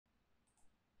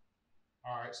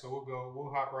All right, so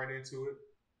we'll hop right into it.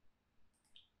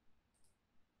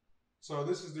 So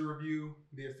this is the review,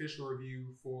 the official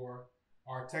review for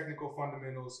our technical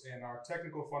fundamentals, and our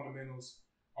technical fundamentals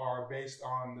are based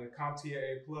on the CompTIA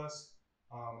A Plus,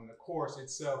 and the course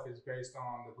itself is based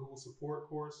on the Google Support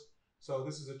course. So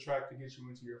this is a track to get you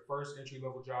into your first entry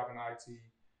level job in IT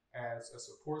as a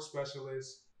support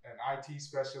specialist, an IT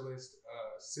specialist,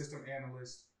 a system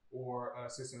analyst, or a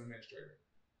system administrator.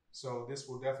 So this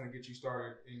will definitely get you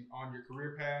started on your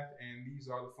career path, and these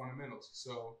are the fundamentals.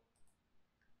 So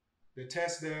the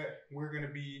test that we're going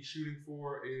to be shooting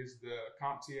for is the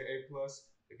CompTIA A plus.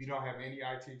 If you don't have any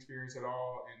IT experience at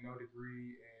all and no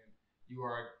degree, and you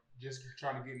are just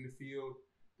trying to get in the field,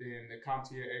 then the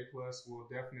CompTIA A plus will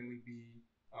definitely be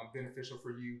beneficial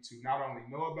for you to not only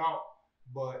know about,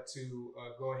 but to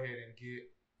go ahead and get.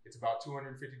 It's about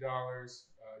 $250.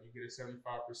 You get a 75%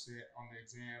 on the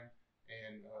exam,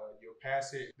 and you'll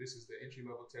pass it. This is the entry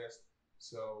level test,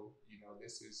 so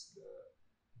this is the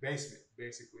basement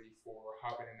basically for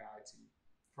hopping into IT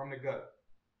from the gutter.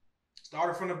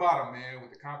 Started from the bottom, man, with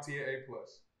the CompTIA A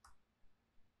plus.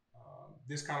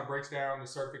 This kind of breaks down the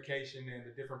certification and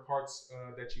the different parts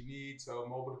that you need. So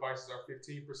mobile devices are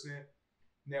 15%,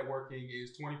 networking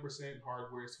is 20%,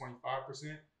 hardware is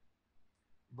 25%,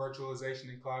 virtualization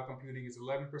and cloud computing is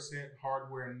 11%,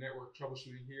 hardware and network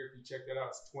troubleshooting here, if you check that out,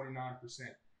 it's 29%.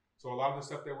 So a lot of the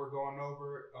stuff that we're going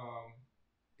over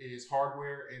is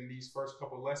hardware in these first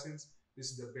couple lessons.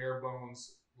 This is the bare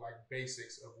bones, like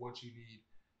basics of what you need.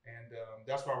 And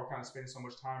that's why we're kind of spending so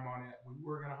much time on it. We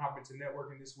were going to hop into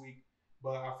networking this week,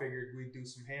 but I figured we'd do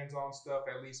some hands-on stuff,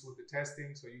 at least with the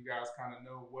testing, so you guys kind of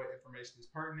know what information is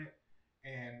pertinent.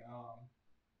 And,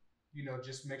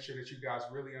 just make sure that you guys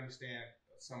really understand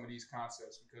some of these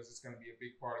concepts, because it's going to be a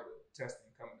big part of the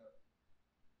testing coming up.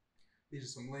 These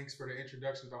are some links for the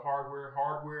introduction to hardware.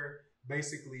 Hardware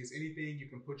basically is anything you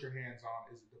can put your hands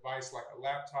on. Is a device like a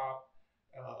laptop,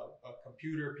 a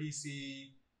computer,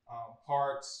 PC,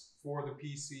 parts for the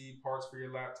PC, parts for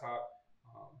your laptop,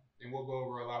 and we'll go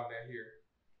over a lot of that here.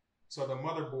 So the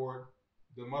motherboard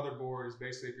is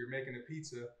basically, if you're making a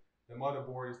pizza, the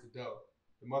motherboard is the dough.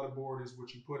 The motherboard is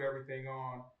what you put everything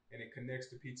on, and it connects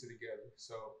the pizza together.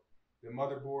 So the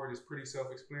motherboard is pretty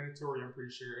self-explanatory. I'm pretty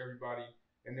sure everybody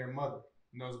and their mother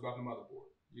knows about the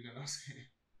motherboard. You know what I'm saying?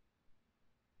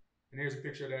 And here's a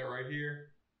picture of that right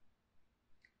here.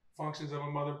 Functions of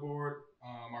a motherboard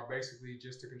are basically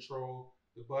just to control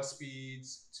the bus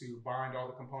speeds, to bind all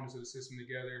the components of the system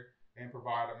together, and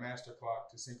provide a master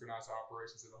clock to synchronize the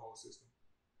operations of the whole system.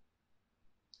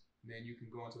 And then you can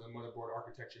go into the motherboard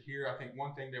architecture here. I think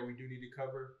one thing that we do need to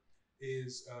cover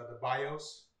is the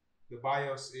BIOS. The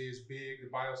BIOS is big.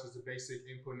 The BIOS is the basic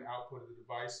input and output of the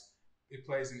device. It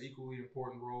plays an equally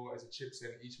important role as a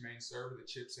chipset in each main server. The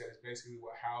chipset is basically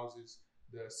what houses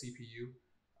the CPU.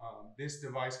 This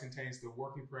device contains the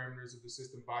working parameters of the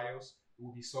system BIOS. It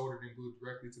will be soldered and glued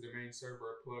directly to the main server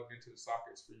or plugged into the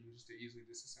sockets for users to easily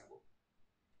disassemble.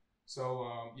 So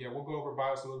we'll go over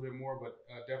BIOS a little bit more, but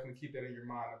definitely keep that in your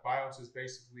mind. The BIOS is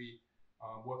basically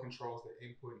what controls the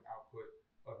input and output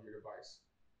of your device.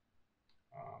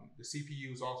 The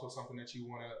CPU is also something that you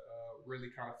want to really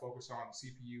kind of focus on. The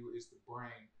CPU is the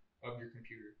brain of your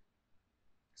computer.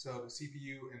 So the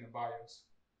CPU and the BIOS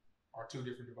are two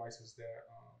different devices that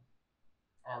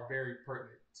are very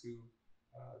pertinent to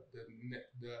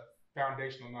the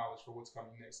foundational knowledge for what's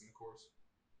coming next in the course.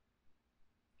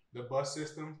 The bus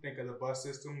system, think of the bus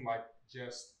system like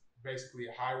just basically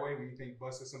a highway. When you think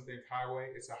bus system, think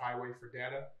highway. It's a highway for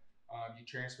data. You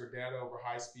transfer data over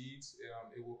high speeds.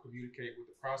 It will communicate with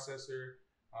the processor,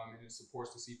 and it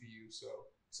supports the CPU. So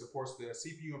it supports the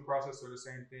CPU and processor the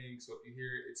same thing. So if you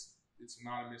hear it, it's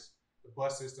synonymous. The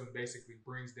bus system basically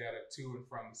brings data to and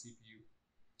from the CPU.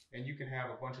 And you can have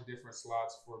a bunch of different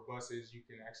slots for buses. You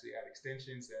can actually add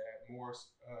extensions that add more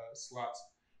slots.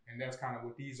 And that's kind of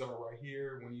what these are right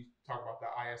here. When you talk about the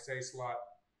ISA slot,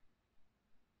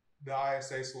 the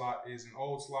ISA slot is an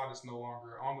old slot. It's no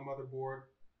longer on the motherboard.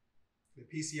 The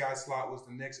PCI slot was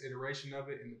the next iteration of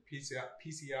it, and the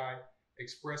PCI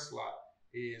Express slot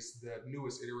is the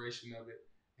newest iteration of it.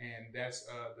 And that's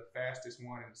the fastest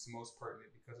one, and it's the most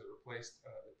pertinent because it replaced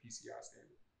the PCI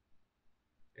standard.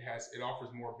 It offers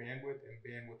more bandwidth, and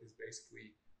bandwidth is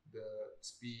basically the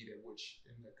speed at which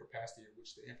and the capacity at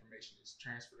which the information is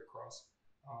transferred across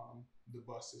the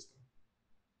bus system.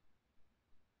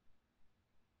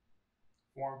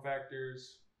 Form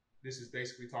factors. This is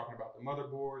basically talking about the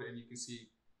motherboard, and you can see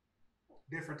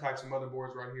different types of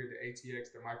motherboards right here: the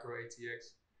ATX, the micro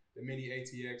ATX, the mini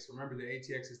ATX. Remember, the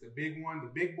ATX is the big one.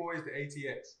 The big boy is the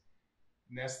ATX,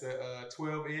 and that's the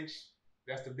 12-inch.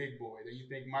 That's the big boy. Then you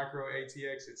think micro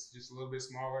ATX, it's just a little bit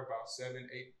smaller, about 7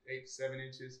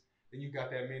 inches. Then you got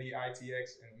that mini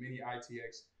ITX, and the mini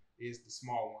ITX is the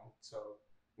small one. So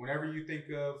whenever you think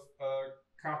of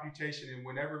computation, and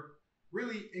whenever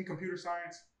really in computer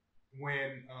science,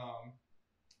 when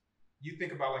you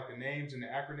think about like the names and the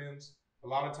acronyms, a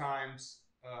lot of times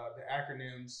the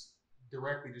acronyms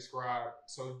directly describe.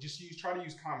 So just try to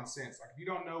use common sense. Like if you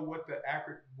don't know what the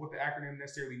acronym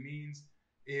necessarily means,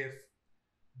 if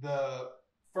the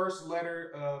first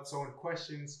letter of, so in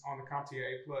questions on the CompTIA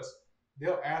A plus,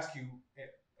 they'll ask you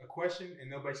a question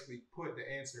and they'll basically put the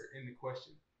answer in the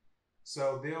question.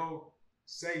 So they'll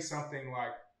say something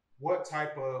like, what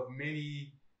type of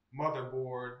mini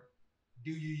motherboard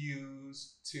do you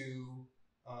use to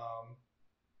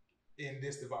in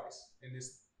this device, and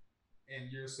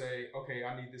you'll say, okay,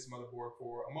 I need this motherboard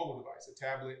for a mobile device, a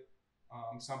tablet,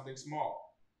 something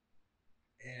small.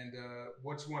 And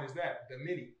which one is that? The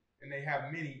mini. And they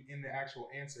have mini in the actual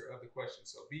answer of the question.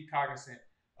 So be cognizant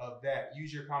of that.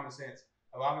 Use your common sense.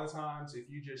 A lot of the times, if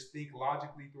you just think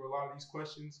logically through a lot of these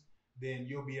questions, then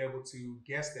you'll be able to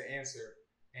guess the answer.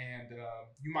 And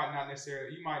you might not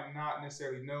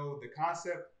necessarily know the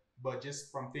concept, but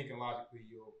just from thinking logically,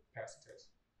 you'll pass the test.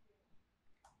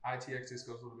 ITX, this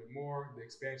goes a little bit more. The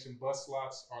expansion bus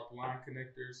slots are the line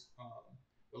connectors.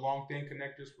 The long thin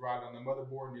connectors provided on the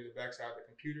motherboard near the backside of the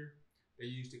computer. They're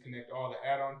used to connect all the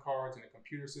add-on cards in the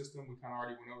computer system. We kind of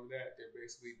already went over that. They're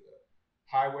basically the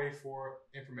highway for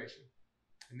information.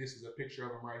 And this is a picture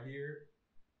of them right here.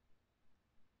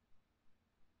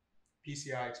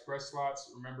 PCI Express slots.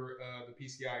 Remember the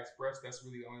PCI Express, that's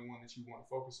really the only one that you want to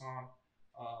focus on.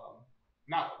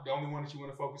 Not the only one that you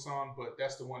want to focus on, but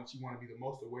that's the one that you want to be the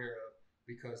most aware of,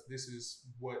 because this is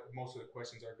what most of the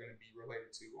questions are going to be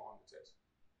related to on the test.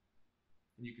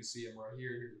 And you can see them right here.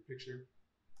 Here's a picture.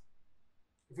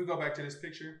 If we go back to this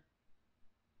picture,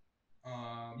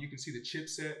 you can see the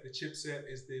chipset. The chipset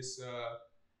is this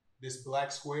this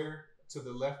black square to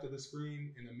the left of the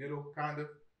screen, in the middle, kind of.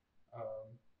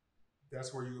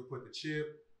 That's where you would put the chip.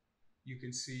 You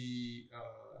can see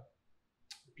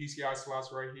the PCI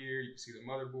slots right here. You can see the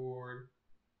motherboard.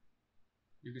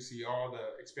 You can see all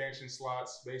the expansion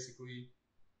slots, basically.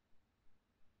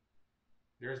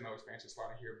 There's no expansion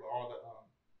slot in here, but all the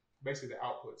basically the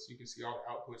outputs. You can see all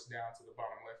the outputs down to the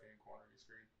bottom left-hand corner of your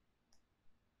screen.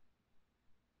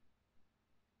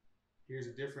 Here's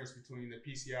a difference between the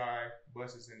PCI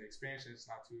buses and the expansion. It's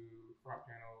not too front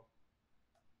panel.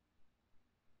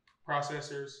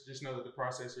 Processors, just know that the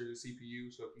processor is a CPU,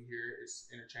 so if you hear it, it's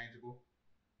interchangeable.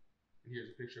 And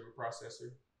here's a picture of a processor.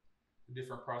 The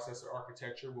different processor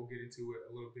architecture, we'll get into it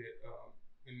a little bit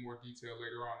in more detail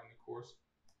later on in the course.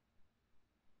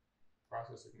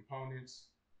 Processor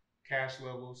components, cache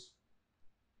levels.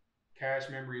 Cache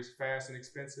memory is fast and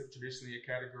expensive. Traditionally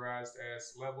categorized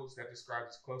as levels that describe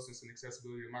its closeness and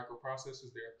accessibility to microprocessors.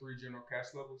 There are 3 general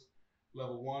cache levels.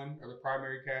 Level 1, or the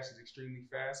primary cache, is extremely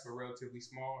fast but relatively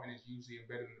small and is usually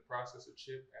embedded in the processor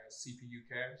chip as CPU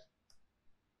cache.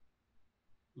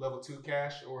 Level 2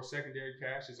 cache, or secondary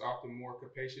cache, is often more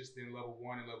capacious than level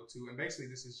 1 and level 2. And basically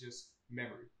this is just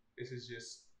memory. This is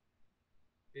just,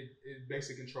 it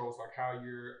basically controls like how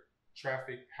your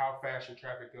traffic, how fast your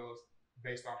traffic goes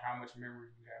based on how much memory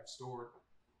you have stored.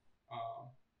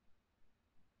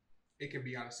 It can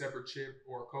be on a separate chip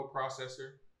or a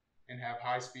coprocessor and have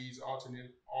high speeds,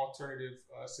 alternative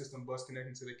system bus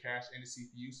connecting to the cache and the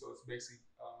CPU. So it's basically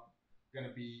going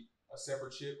to be a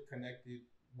separate chip connected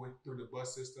through the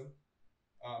bus system.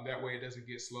 That way it doesn't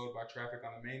get slowed by traffic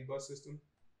on the main bus system.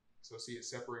 So see, it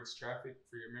separates traffic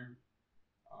for your memory.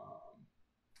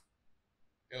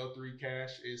 L3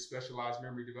 cache is specialized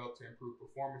memory developed to improve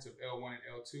performance of L1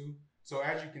 and L2. So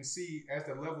as you can see, as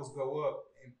the levels go up,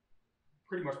 and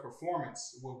pretty much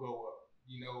performance will go up,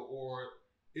 or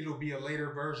it'll be a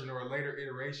later version or a later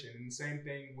iteration. And the same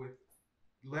thing with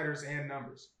letters and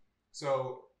numbers.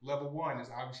 So level 1 is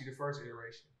obviously the first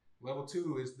iteration. Level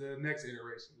 2 is the next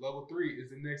iteration. Level 3 is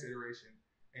the next iteration.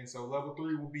 And so level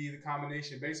 3 will be the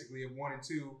combination basically of 1 and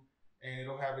 2, and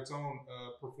it'll have its own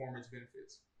performance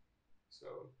benefits. So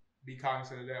be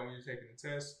cognizant of that when you're taking the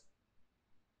test.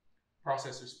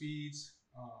 Processor speeds.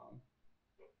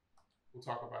 We'll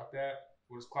talk about that.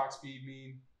 What does clock speed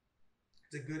mean?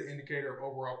 It's a good indicator of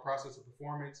overall processor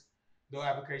performance. Though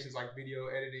applications like video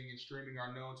editing and streaming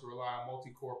are known to rely on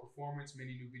multi-core performance,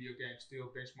 many new video games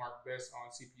still benchmark best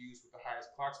on CPUs with the highest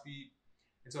clock speed.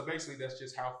 And so basically that's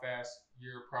just how fast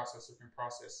your processor can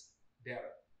process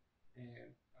data.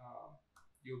 And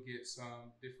you'll get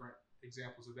some different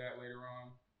examples of that later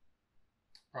on.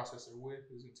 Processor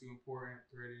width isn't too important.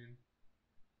 Threading.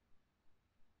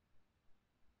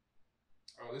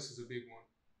 Oh, this is a big one.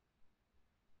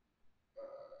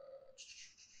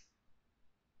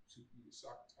 CPU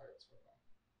socket types.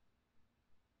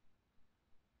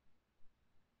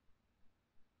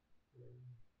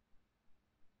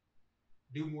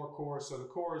 Do more cores. So the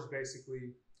core is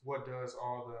basically what does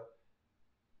all the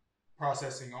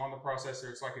processing on the processor.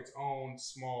 It's like its own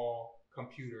small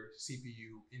computer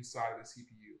CPU inside of the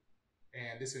CPU.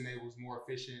 And this enables more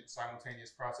efficient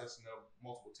simultaneous processing of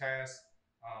multiple tasks,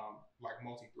 like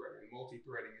multi-threading.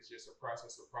 Multi-threading is just a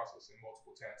processor processing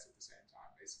multiple tasks at the same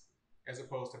time, basically. As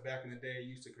opposed to back in the day,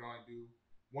 you used to could only do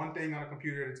one thing on a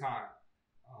computer at a time.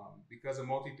 Because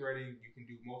of multi-threading, you can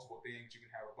do multiple things. You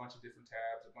can have a bunch of different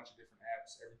tabs, a bunch of different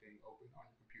apps, everything open on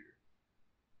your computer.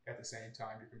 At the same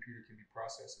time, your computer can be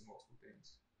processing multiple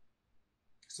things.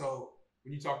 So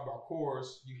when you talk about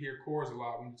cores, you hear cores a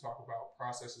lot when you talk about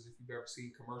processors. If you've ever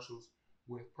seen commercials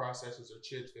with processors or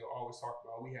chips, they'll always talk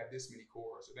about, we have this many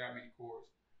cores or that many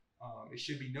cores. It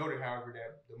should be noted, however,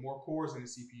 that the more cores in the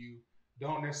CPU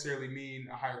don't necessarily mean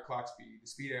a higher clock speed,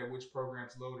 the speed at which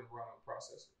programs load and run on the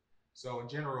processor. So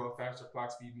in general, a faster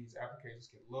clock speed means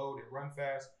applications can load and run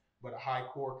fast, but a high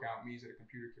core count means that a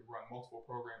computer can run multiple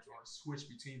programs or switch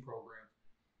between programs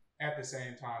at the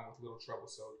same time with little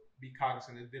trouble. So be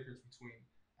cognizant of the difference between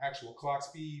actual clock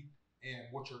speed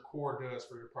and what your core does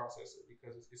for your processor,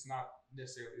 because it's not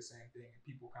necessarily the same thing. And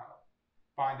people kind of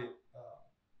find it,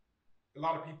 a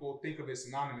lot of people think of it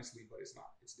synonymously, but it's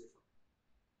not, it's different.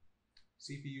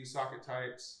 CPU socket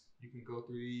types, you can go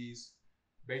through these.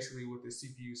 Basically what the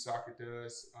CPU socket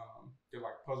does, they're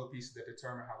like puzzle pieces that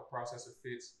determine how the processor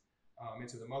fits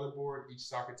into the motherboard. Each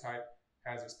socket type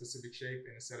has a specific shape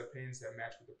and a set of pins that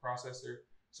match with the processor.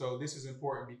 So this is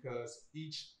important because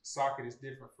each socket is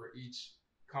different for each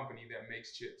company that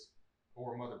makes chips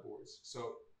or motherboards.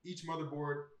 So each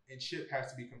motherboard and chip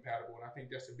has to be compatible. And I think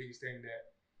that's the biggest thing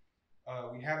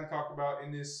that we haven't talked about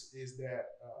in this is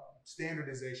that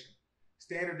standardization.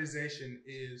 Standardization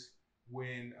is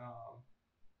when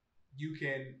you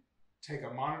can take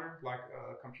a monitor, like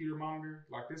a computer monitor,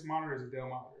 like this monitor is a Dell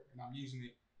monitor, and I'm using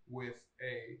it with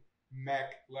a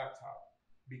Mac laptop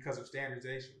because of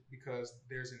standardization, because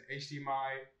there's an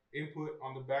HDMI input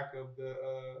on the back of the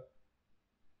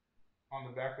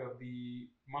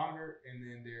monitor, and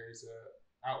then there's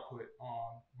a output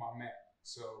on my Mac.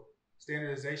 So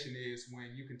standardization is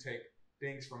when you can take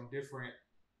things from different,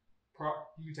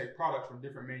 you can take products from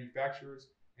different manufacturers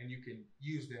and you can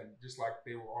use them just like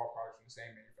they were all products from the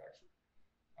same manufacturer.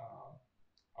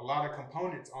 A lot of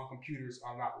components on computers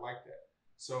are not like that.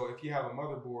 So if you have a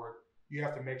motherboard, you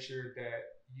have to make sure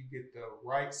that you get the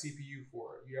right CPU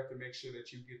for it. You have to make sure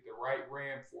that you get the right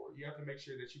RAM for it. You have to make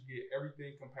sure that you get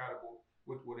everything compatible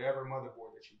with whatever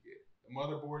motherboard that you get. The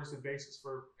motherboard is the basis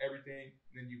for everything,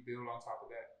 and then you build on top of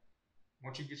that.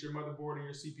 Once you get your motherboard and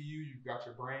your CPU, you've got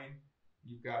your brain,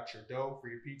 you've got your dough for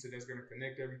your pizza that's going to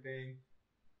connect everything,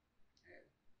 and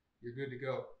you're good to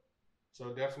go.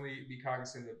 So definitely be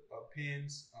cognizant of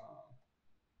pins.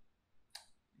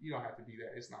 You don't have to be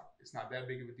that. It's not that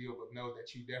big of a deal, but know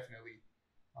that you definitely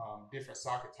different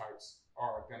socket types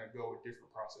are going to go with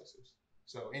different processors.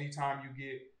 So anytime you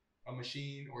get a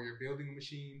machine or you're building a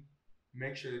machine,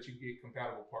 make sure that you get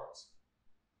compatible parts.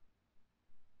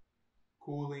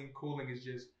 Cooling is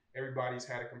just, everybody's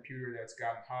had a computer that's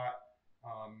gotten hot.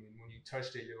 And when you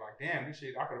touched it, you're like, damn, this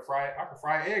shit, I could fry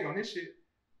an egg on this shit.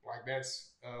 Like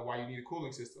that's why you need a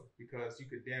cooling system, because you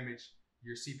could damage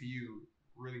your CPU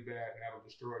really bad and that'll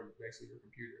destroy basically your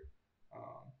computer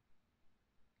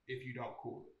if you don't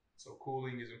cool it. So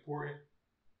cooling is important.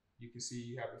 You can see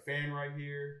you have the fan right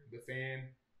here. The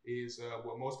fan is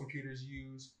what most computers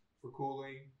use for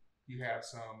cooling. You have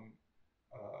some,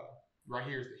 right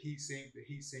here is the heat sink. The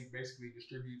heat sink basically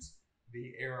distributes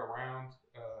the air around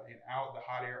and out, the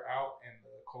hot air out and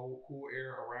the cool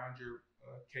air around your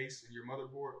case and your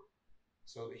motherboard.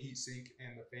 So the heat sink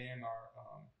and the fan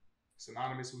are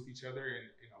synonymous with each other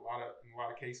in a lot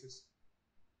of cases.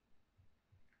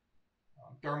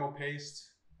 Thermal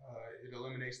paste, it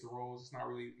eliminates the rolls. It's not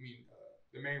really,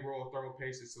 the main role of thermal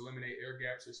paste is to eliminate air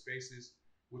gaps or spaces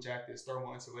which act as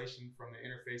thermal insulation from the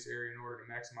interface area in order to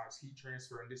maximize heat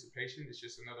transfer and dissipation. It's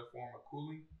just another form of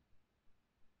cooling.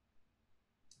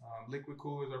 Liquid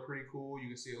coolers are pretty cool. You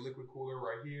can see a liquid cooler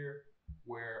right here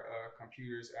where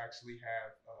computers actually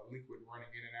have liquid running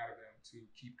in and out of them to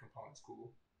keep components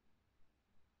cool.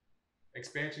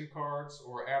 Expansion cards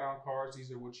or add-on cards,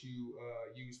 these are what you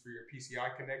use for your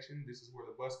PCI connection. This is where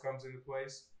the bus comes into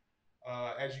place.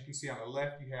 As you can see on the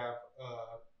left, you have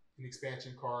an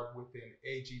expansion card with an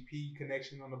AGP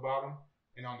connection on the bottom.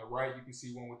 And on the right, you can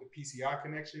see one with the PCI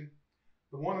connection.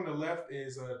 The one on the left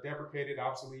is a deprecated,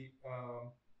 obsolete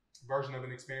version of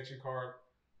an expansion card.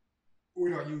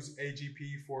 We don't use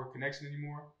AGP for connection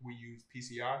anymore. We use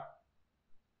PCI.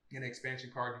 In an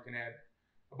expansion card, you can add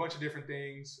a bunch of different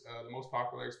things. The most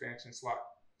popular expansion slot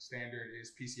standard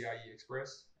is PCIe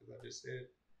Express, as I just said.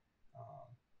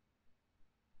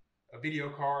 A video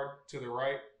card to the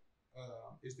right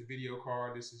is the video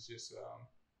card. This is just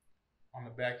on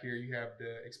the back here, you have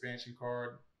the expansion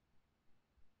card.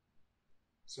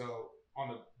 So on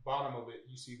the bottom of it,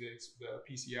 you see the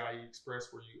PCIe Express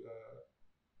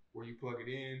where you plug it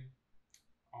in.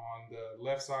 On the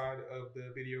left side of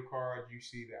the video card, you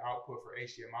see the output for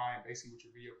HDMI. And basically what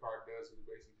your video card does is it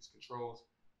basically just controls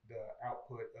the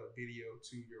output of video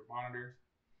to your monitors.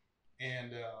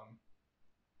 And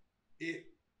it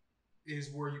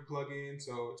is where you plug in.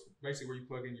 So it's basically where you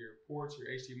plug in your ports, your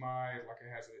HDMI. Like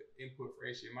it has an input for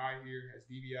HDMI here, has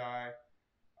DVI,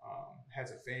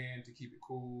 has a fan to keep it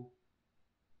cool.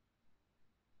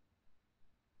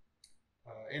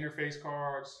 Interface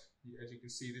cards, as you can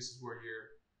see, this is where your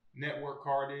network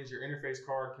card is. Your interface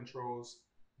card controls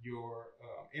your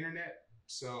internet.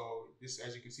 So this,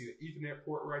 as you can see, the Ethernet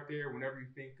port right there. Whenever you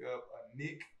think of a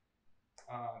NIC,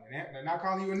 and they're not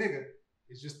calling you a nigga,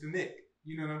 it's just the NIC.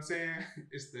 You know what I'm saying?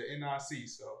 It's the NIC.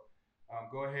 So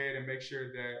go ahead and make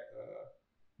sure that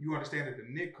you understand that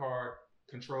the NIC card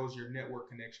controls your network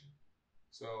connection.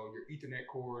 So your Ethernet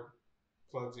cord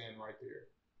plugs in right there.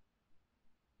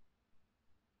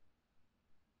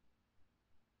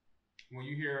 When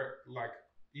you hear like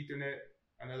Ethernet,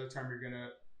 another term you're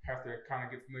gonna have to kind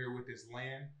of get familiar with is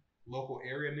LAN, local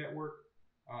area network.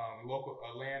 A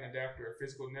LAN adapter, a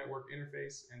physical network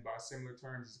interface, and by similar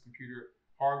terms is a computer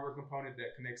hardware component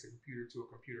that connects a computer to a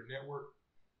computer network.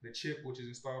 The chip, which is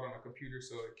installed on a computer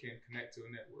so it can connect to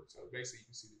a network. So basically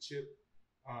you can see the chip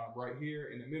right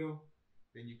here in the middle.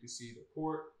 Then you can see the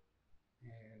port,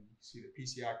 and you can see the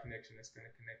PCI connection that's going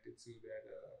to connect it to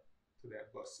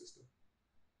that bus system.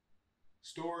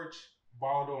 Storage,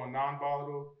 volatile and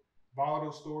non-volatile.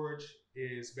 Volatile storage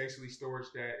is basically storage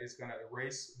that is going to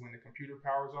erase when the computer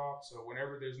powers off. So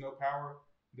whenever there's no power,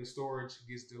 the storage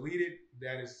gets deleted.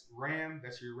 That is RAM.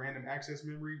 That's your random access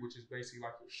memory, which is basically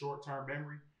like your short-term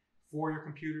memory for your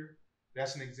computer.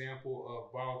 That's an example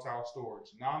of volatile storage.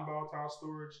 Non-volatile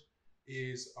storage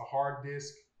is a hard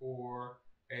disk or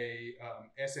a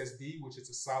SSD, which is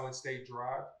a solid state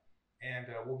drive. And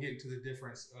we'll get into the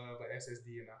difference of an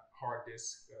SSD and a hard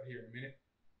disk here in a minute.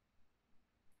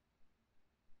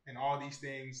 And all these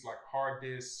things like hard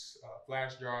disks,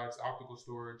 flash drives, optical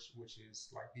storage, which is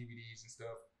like DVDs and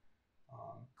stuff,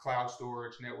 cloud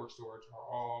storage, network storage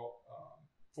are all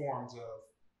forms of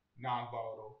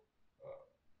non-volatile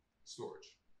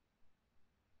storage.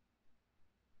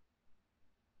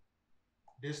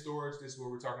 Disk storage, this is what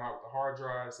we're talking about with the hard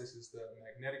drives. This is the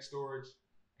magnetic storage.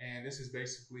 And this is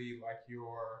basically like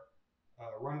your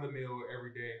run-of-the-mill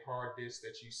everyday hard disk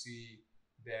that you see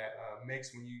that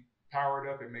makes, when you power it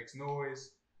up, it makes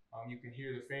noise. You can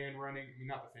hear the fan running. I mean,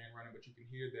 not the fan running, but you can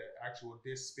hear the actual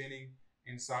disk spinning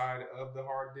inside of the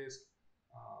hard disk.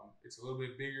 It's a little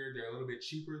bit bigger. They're a little bit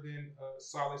cheaper than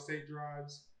solid state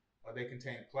drives. They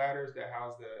contain platters that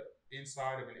house the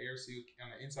inside of an air seal, on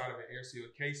the inside of an air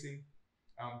sealed casing.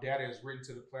 Data is written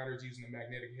to the platters using a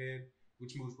magnetic head,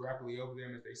 which moves rapidly over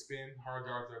them as they spin. Hard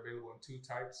drives are available in two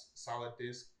types, solid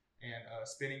disk and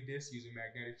spinning disk using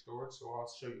magnetic storage. So I'll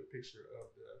show you a picture of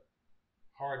the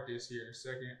hard disk here in a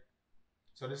second.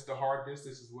 So this is the hard disk.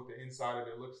 This is what the inside of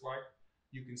it looks like.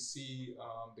 You can see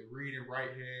the read and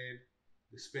write head,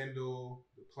 the spindle,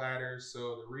 the platters.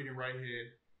 So the read and write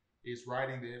head is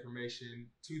writing the information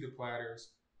to the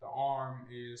platters. The arm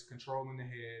is controlling the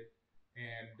head,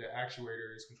 and the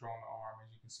actuator is controlling the arm,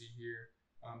 as you can see here.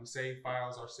 The save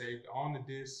files are saved on the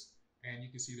disk, and you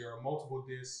can see there are multiple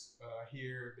disks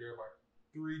here. There are like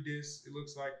 3 disks, it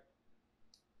looks like,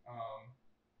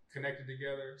 connected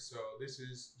together. So this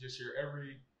is just your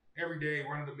everyday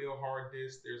run-of-the-mill hard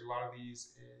disk. There's a lot of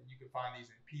these, and you can find these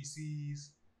in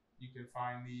PCs. You can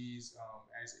find these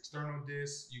as external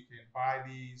disks. You can buy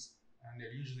these, and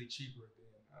they're usually cheaper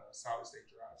than solid-state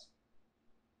drives.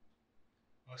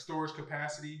 Storage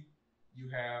capacity, you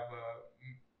have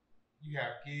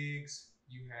gigs,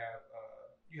 you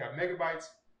have megabytes,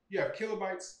 you have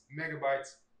kilobytes,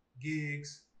 megabytes,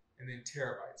 gigs, and then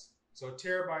terabytes. So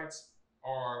terabytes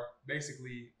are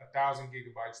basically 1,000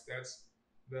 gigabytes. That's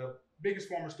the biggest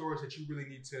form of storage that you really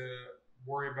need to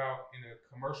worry about in a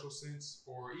commercial sense,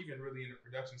 or even really in a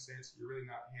production sense. You're really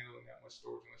not handling that much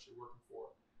storage unless you're working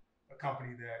for a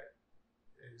company that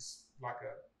is like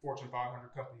a Fortune 500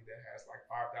 company that has like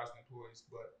 5,000 employees.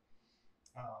 But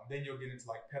Then you'll get into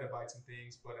like petabytes and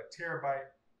things. But a terabyte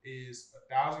is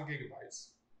 1,000 gigabytes.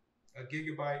 A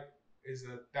gigabyte is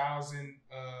 1,000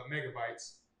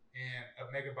 megabytes, and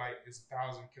a megabyte is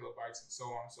 1,000 kilobytes, and so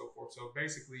on and so forth. So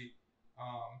basically,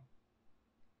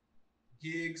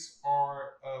 gigs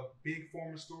are a big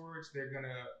form of storage.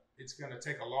 It's gonna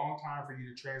take a long time for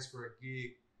you to transfer a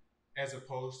gig, as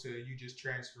opposed to you just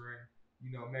transferring,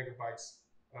 megabytes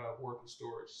worth of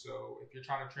storage. So if you're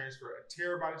trying to transfer a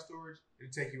terabyte of storage,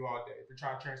 it'll take you all day. If you're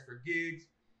trying to transfer gigs,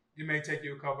 it may take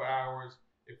you a couple hours.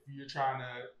 If you're trying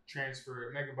to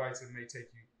transfer megabytes, it may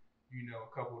take you,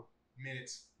 a couple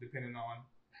minutes, depending on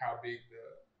how big the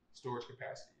storage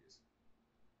capacity is.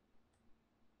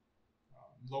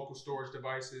 Local storage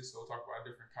devices. So we'll talk about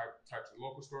different types of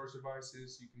local storage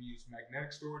devices. You can use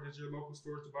magnetic storage as your local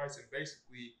storage device, and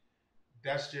basically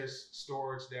that's just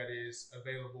storage that is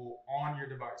available on your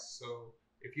device. So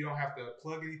if you don't have to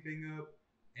plug anything up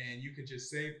and you can just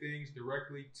save things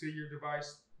directly to your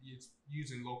device, it's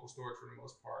using local storage for the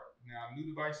most part. Now, new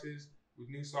devices with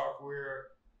new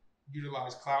software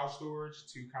utilize cloud storage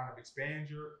to kind of expand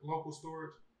your local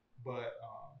storage, but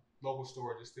local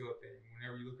storage is still a thing.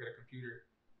 Whenever you look at a computer,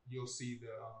 you'll see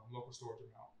the local storage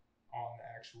amount on the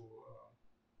actual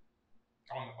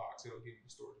on the box. It'll give you the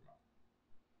storage amount.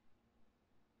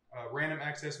 Random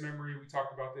access memory, we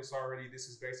talked about this already. This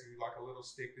is basically like a little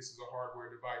stick. This is a hardware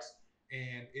device,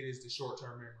 and it is the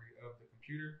short-term memory of the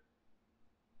computer.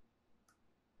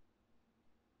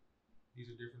 These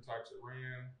are different types of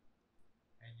RAM,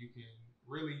 and you can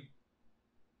really,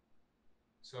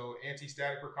 so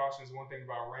anti-static precautions. One thing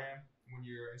about RAM, when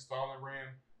you're installing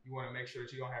RAM, you want to make sure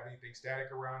that you don't have anything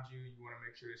static around you. You want to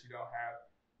make sure that you don't have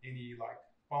any like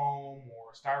foam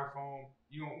or styrofoam.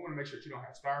 You want to make sure that you don't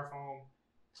have styrofoam,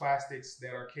 plastics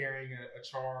that are carrying a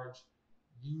charge.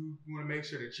 You want to make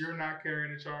sure that you're not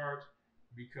carrying a charge,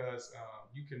 because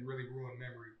you can really ruin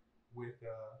memory with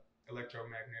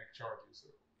electromagnetic charges.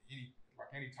 Or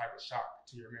any type of shock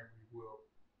to your memory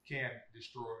can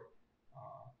destroy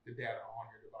the data on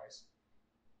your device.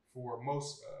 For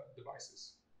most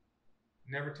devices,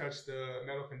 never touch the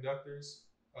metal conductors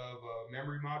of a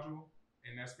memory module,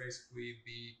 and that's basically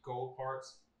the gold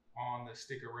parts on the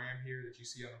stick of RAM here that you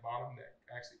see on the bottom that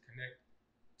actually connect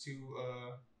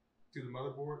to the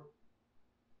motherboard.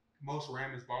 Most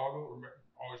RAM is volatile.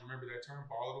 Always remember that term,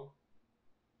 volatile.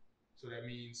 So that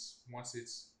means once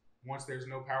there's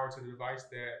no power to the device,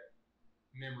 that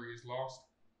memory is lost.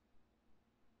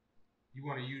 You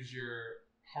want to use your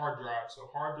hard drive. So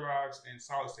hard drives and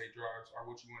solid state drives are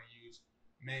what you want to use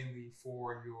mainly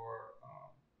for your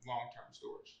long-term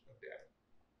storage of data.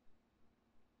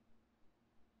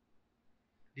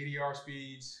 DDR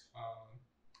speeds,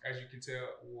 as you can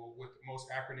tell, with most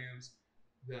acronyms,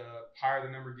 the higher the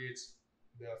number gets,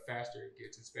 the faster it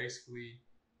gets. It's basically,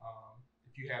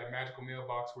 if you had a magical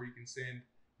mailbox where you can send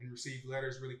and receive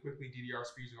letters really quickly, DDR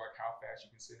speeds are like how fast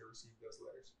you can send or receive those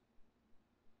letters.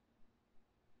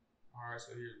 All right,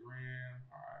 so here's RAM.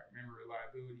 All right, memory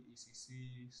reliability,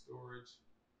 ECC, storage,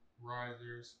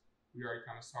 risers. We already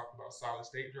kind of talked about solid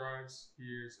state drives.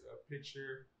 Here's a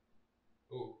picture.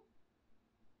 Oh,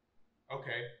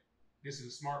 okay. This is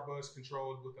a smart bus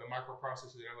controlled with a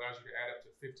microprocessor that allows you to add up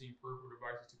to 15 peripheral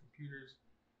devices to computers.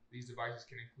 These devices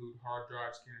can include hard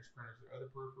drives, scanners, printers, or other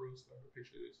peripherals. So I have a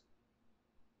picture of this.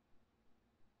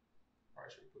 All right,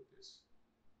 should we put this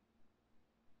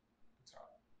at the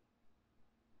top?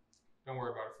 Don't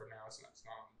worry about it for now. It's not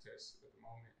on the test at the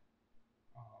moment.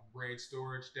 RAID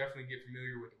storage. Definitely get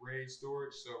familiar with RAID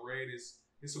storage. So RAID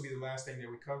this will be the last thing that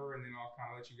we cover, and then I'll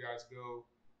kind of let you guys go.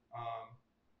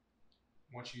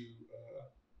 Once you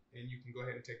and you can go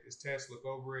ahead and take this test, look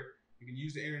over it. You can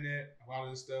use the internet. A lot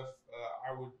of this stuff,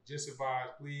 I would just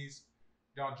advise, please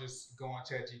don't just go on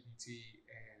ChatGPT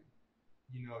and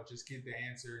just get the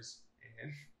answers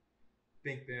and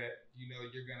think that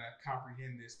you're gonna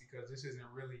comprehend this, because this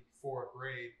isn't really for a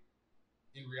grade.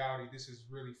 In reality, this is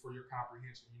really for your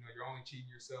comprehension. You're only cheating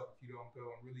yourself if you don't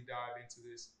go and really dive into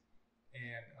this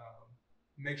and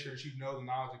make sure that you know the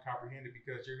knowledge and comprehend it,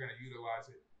 because you're going to utilize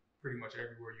it pretty much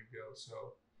everywhere you go.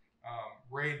 So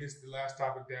RAID, this is the last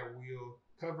topic that we'll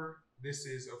cover. This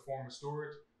is a form of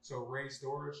storage. So RAID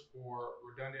storage, or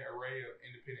redundant array of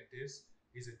independent disks,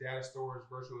 is a data storage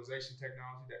virtualization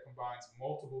technology that combines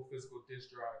multiple physical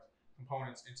disk drive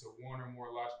components into one or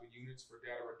more logical units for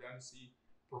data redundancy,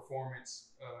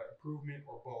 performance improvement,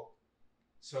 or both.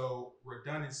 So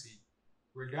redundancy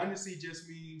just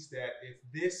means that if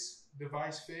this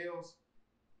device fails,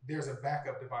 there's a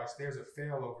backup device, there's a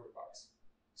failover device.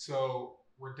 So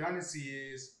redundancy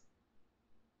is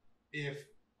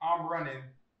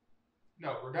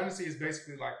redundancy is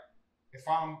basically like If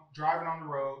I'm driving on the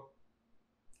road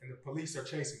and the police are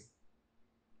chasing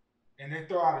me and they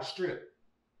throw out a strip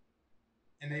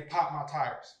and they pop my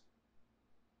tires,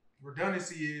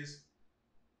 redundancy is,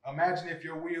 imagine if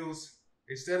your wheels,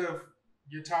 instead of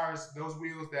your tires, those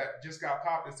wheels that just got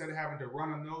popped, instead of having to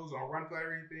run on those or run flat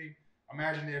or anything,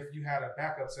 imagine if you had a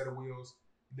backup set of wheels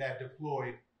that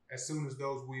deployed as soon as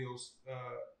those wheels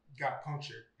got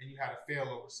punctured and you had a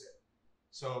failover set.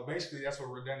 So basically, that's what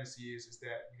redundancy is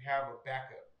that you have a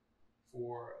backup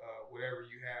for whatever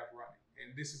you have running.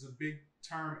 And this is a big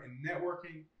term in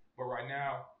networking, but right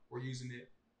now we're using it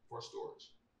for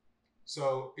storage.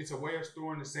 So it's a way of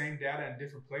storing the same data in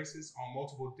different places on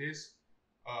multiple disks,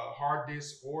 hard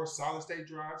disks or solid state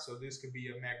drives. So this could be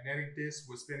a magnetic disk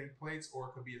with spinning plates, or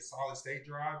it could be a solid state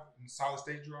drive. And solid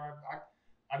state drive,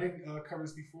 I didn't cover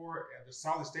this before. The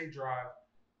solid state drive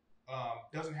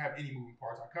doesn't have any moving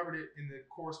parts. I covered it in the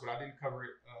course, but I didn't cover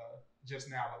it just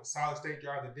now. But the solid state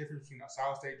drive, the difference between a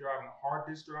solid state drive and a hard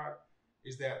disk drive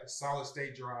is that the solid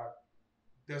state drive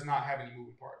does not have any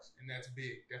moving parts, and that's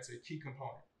big. That's a key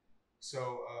component.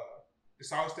 So the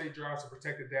solid state drives are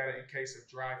protected data in case of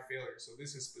drive failure. So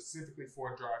this is specifically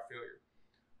for drive failure.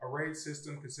 A RAID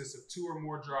system consists of 2 or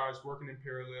more drives working in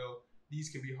parallel. These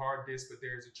can be hard disks, but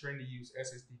there is a trend to use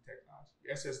SSD technology.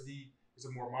 SSD is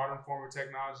a more modern form of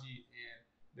technology, and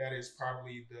that is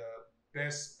probably the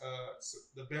best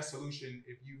solution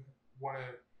if you want to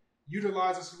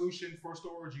utilize a solution for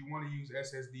storage. You want to use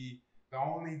SSD. The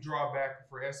only drawback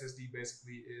for SSD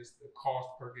basically is the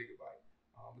cost per gigabyte.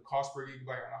 The cost per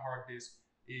gigabyte on a hard disk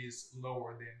is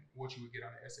lower than what you would get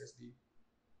on an SSD.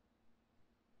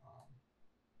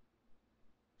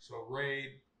 So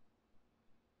RAID,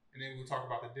 and then we'll talk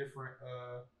about the different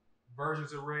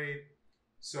versions of RAID.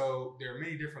 So there are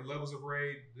many different levels of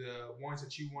RAID. The ones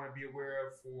that you want to be aware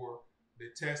of for the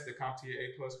test, the CompTIA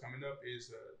A+ coming up,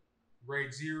 is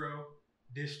RAID 0,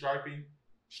 disk striping,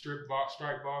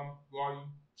 stripe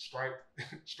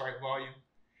volume.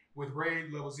 With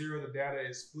RAID level 0, the data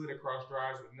is split across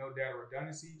drives with no data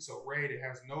redundancy. So RAID, it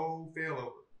has no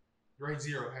failover. RAID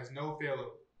 0 has no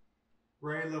failover.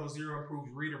 RAID level 0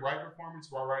 improves read and write performance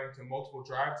while writing to multiple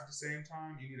drives at the same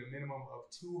time. You need a minimum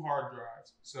of 2 hard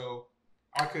drives. So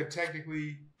I could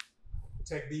technically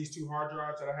take these 2 hard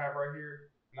drives that I have right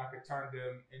here, and I could turn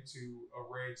them into a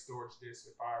RAID storage disk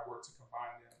if I were to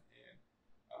combine them and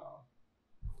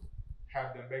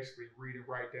have them basically read and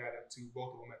write data to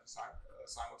both of them at the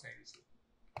simultaneously.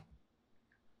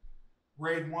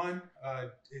 RAID 1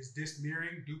 is disk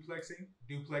mirroring, duplexing.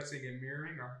 Duplexing and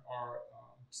mirroring are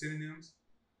synonyms.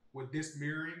 With disk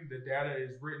mirroring, the data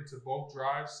is written to both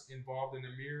drives involved in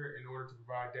the mirror in order to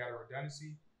provide data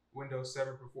redundancy. Windows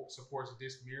 7 supports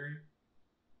disk mirroring.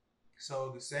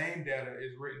 So the same data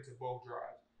is written to both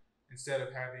drives. Instead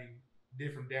of having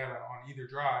different data on either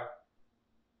drive,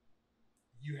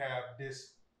 you have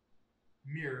disk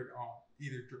mirrored on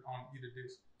either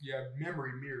disk. You have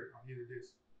memory mirrored on either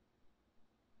disk.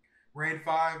 RAID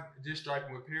 5, disk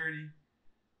striping with parity.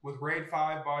 With RAID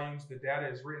 5 volumes, the data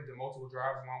is written to multiple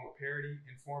drives along with parity,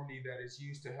 informity that is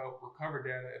used to help recover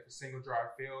data if a single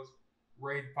drive fails.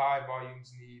 RAID 5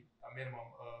 volumes need a minimum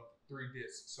of 3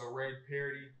 disks. So RAID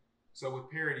parity. So with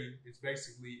parity, it's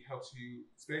basically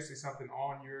something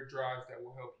on your drives that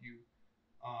will help you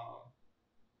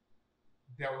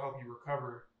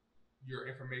recover your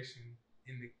information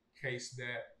in the case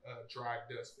that a drive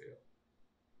does fail.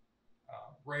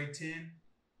 RAID 10,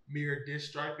 mirrored disk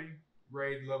striping.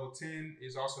 RAID level 10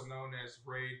 is also known as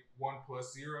RAID 1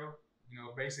 plus 0.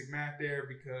 Basic math there,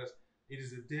 because it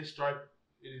is a disk stripe.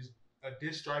 It is a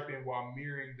disk striping while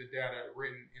mirroring the data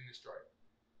written in the stripe.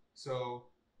 So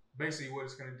basically what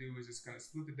it's going to do is it's going to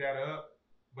split the data up,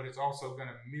 but it's also going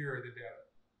to mirror the data,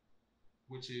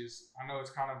 which is, I know it's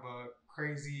kind of a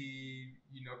crazy,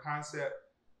 concept,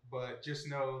 but just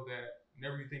know that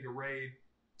whenever you think of RAID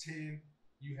 10,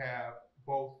 you have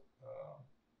both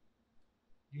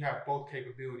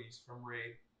capabilities from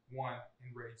RAID 1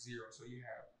 and RAID 0. So you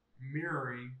have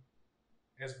mirroring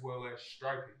as well as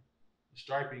striping.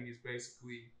 Striping is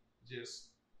basically just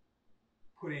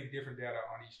putting different data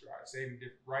on each drive,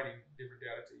 writing different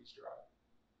data to each drive.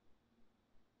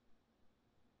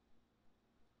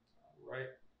 All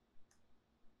right.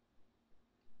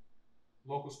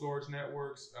 Local storage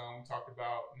networks. We talked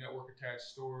about network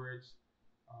attached storage,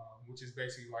 which is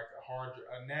basically like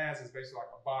a NAS is basically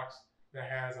like a box that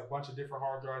has a bunch of different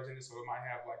hard drives in it. So it might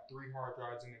have like 3 hard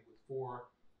drives in it with 4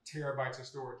 terabytes of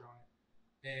storage on it.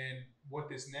 And what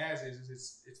this NAS is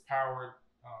it's powered.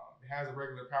 It has a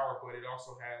regular power, but it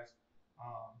also has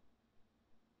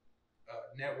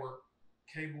a network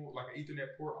cable, like an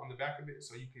Ethernet port on the back of it,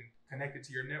 so you can connect it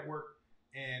to your network.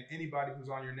 and anybody who's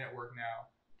on your network now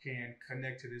can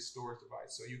connect to this storage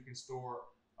device. So you can store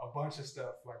a bunch of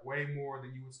stuff, like way more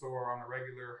than you would store on a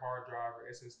regular hard drive or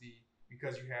SSD,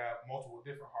 because you have multiple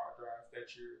different hard drives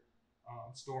that you're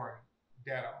storing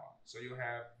data on. So you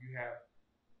have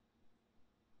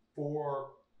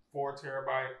four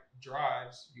terabyte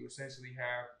drives. You essentially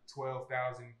have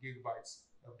 12,000 gigabytes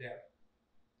of data,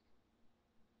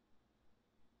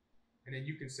 and then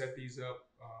you can set these up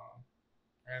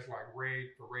as like RAID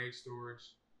for RAID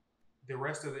storage. The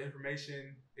rest of the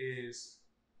information is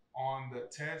on the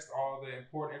test, all the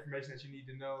important information that you need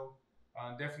to know.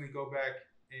 Definitely go back,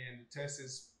 and the test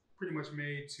is pretty much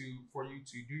made for you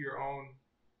to do your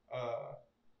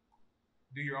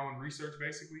own research,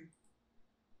 basically.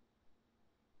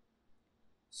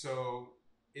 So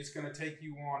it's going to take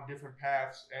you on different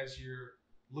paths as you're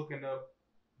looking up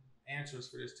answers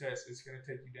for this test. It's going to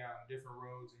take you down different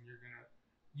roads, and you're going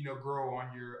to grow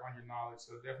on your knowledge.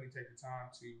 So definitely take the time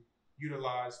to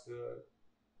utilize the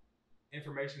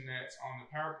information that's on the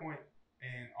PowerPoint,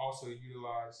 and also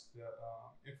utilize the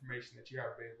information that you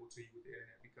have available to you with the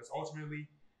internet, because ultimately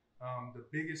the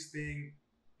biggest thing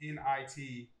in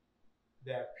IT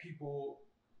that people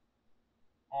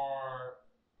are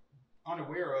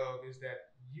unaware of is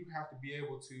that you have to be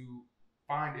able to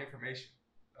find information.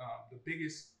 The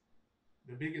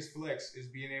biggest flex is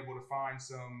being able to find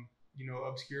some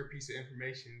obscure piece of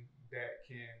information that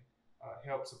can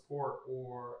help support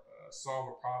or solve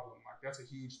a problem. Like, that's a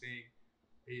huge thing,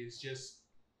 is just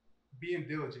being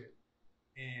diligent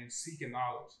and seeking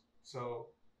knowledge. So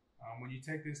when you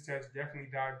take this test, definitely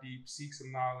dive deep, seek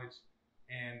some knowledge,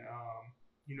 and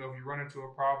if you run into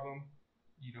a problem,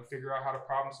 figure out how to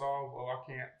problem solve. Well, I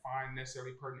can't find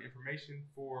necessarily pertinent information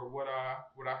for what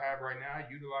I have right now.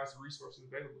 Utilize the resources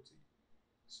available to you.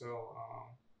 So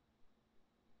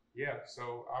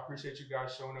so I appreciate you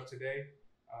guys showing up today.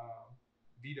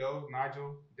 Vito,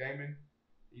 Nigel, Damon,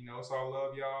 it's all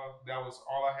love, y'all. That was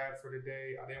all I had for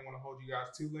today. I didn't want to hold you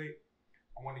guys too late.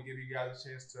 I want to give you guys a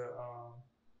chance to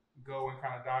go and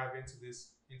kind of dive into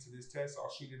this test.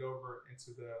 I'll shoot it over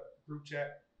into the group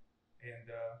chat, and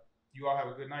you all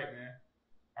have a good night, man.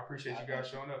 I appreciate you guys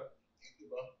showing up. Thank you,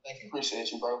 bro. Thank you.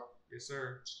 Appreciate you, bro. Yes,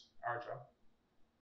 sir. All right, y'all.